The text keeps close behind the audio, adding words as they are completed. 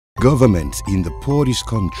Governments in the poorest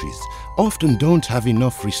countries often don't have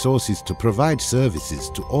enough resources to provide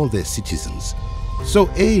services to all their citizens. So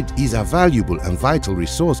aid is a valuable and vital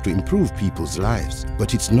resource to improve people's lives,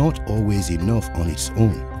 but it's not always enough on its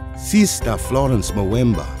own. Sister Florence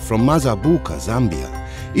Mwemba from Mazabuka, Zambia,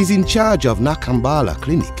 is in charge of Nakambala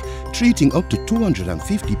Clinic, treating up to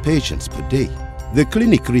 250 patients per day. The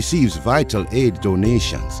clinic receives vital aid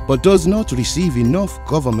donations, but does not receive enough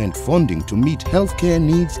government funding to meet healthcare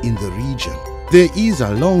needs in the region. There is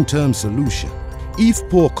a long-term solution. If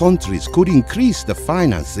poor countries could increase the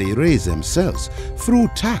finance they raise themselves through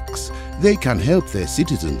tax, they can help their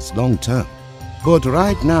citizens long-term. But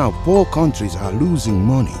right now, poor countries are losing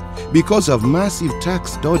money because of massive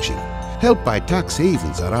tax dodging, helped by tax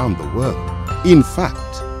havens around the world. In fact,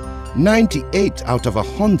 98 out of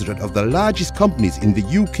 100 of the largest companies in the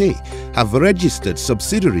UK have registered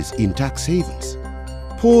subsidiaries in tax havens.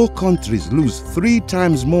 Poor countries lose 3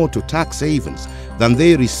 times more to tax havens than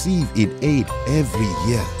they receive in aid every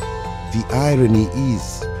year. The irony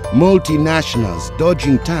is, multinationals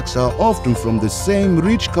dodging tax are often from the same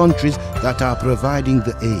rich countries that are providing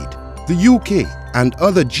the aid. The UK and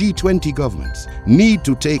other G20 governments need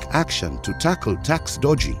to take action to tackle tax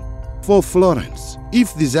dodging. For Florence,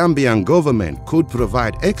 if the Zambian government could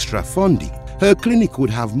provide extra funding, her clinic would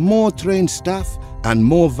have more trained staff and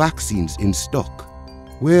more vaccines in stock.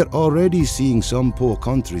 We're already seeing some poor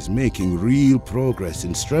countries making real progress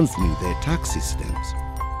in strengthening their tax systems.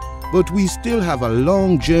 But we still have a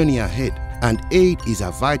long journey ahead, and aid is a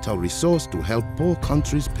vital resource to help poor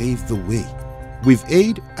countries pave the way. With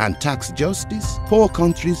aid and tax justice, poor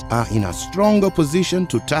countries are in a stronger position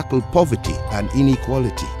to tackle poverty and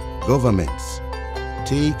inequality. Governments,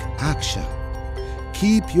 take action.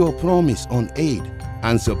 Keep your promise on aid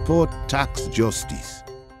and support tax justice.